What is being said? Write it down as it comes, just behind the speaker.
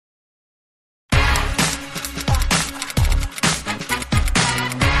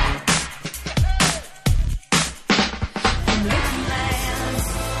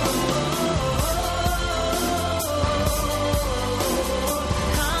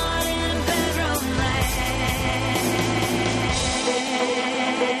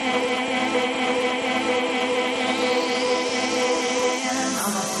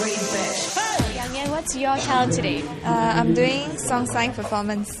today? I'm doing song sign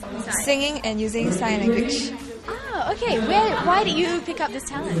performance, singing and using sign language. Oh, okay. Why did you pick up this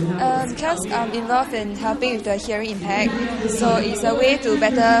talent? Because I'm involved in helping with the hearing impact, so it's a way to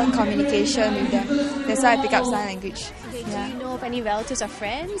better communication with them. That's why I pick up sign language. Okay, do you know of any relatives or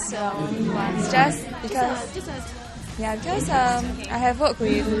friends? It's just because I have worked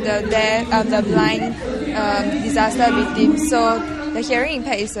with the blind disaster victims, so the hearing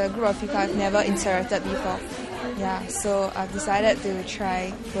impact is a group of people I've never interacted before. Yeah, so I've decided to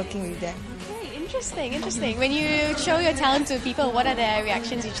try working with them. Okay, interesting. When you show your talent to people, what are their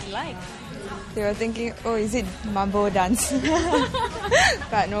reactions usually like? They were thinking, oh, is it mambo dance?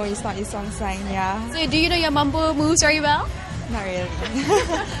 But no, it's not. It's song sign, yeah. So do you know your mambo moves very well? Not really.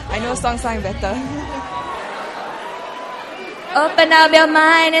 I know song sign better. Open up your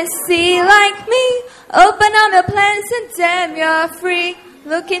mind and see like me. Open up your plans and damn, you're free.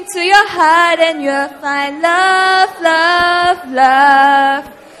 Look into your heart and you'll find love, love, love.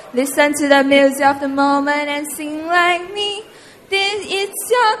 Listen to the music of the moment and sing like me. This is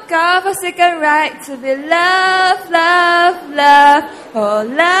your God-forsaken right to be loved, love, love, oh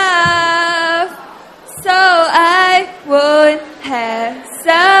love. So I won't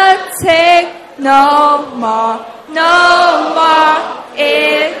hesitate no more. No more,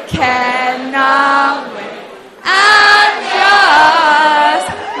 it cannot wait. I'm yours.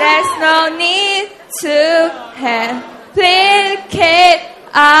 There's no need to complicate.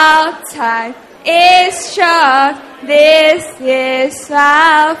 Our time is short. This is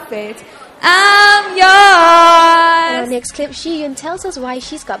our fate. I'm yours. In our next clip, Shi Yun tells us why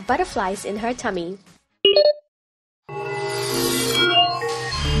she's got butterflies in her tummy.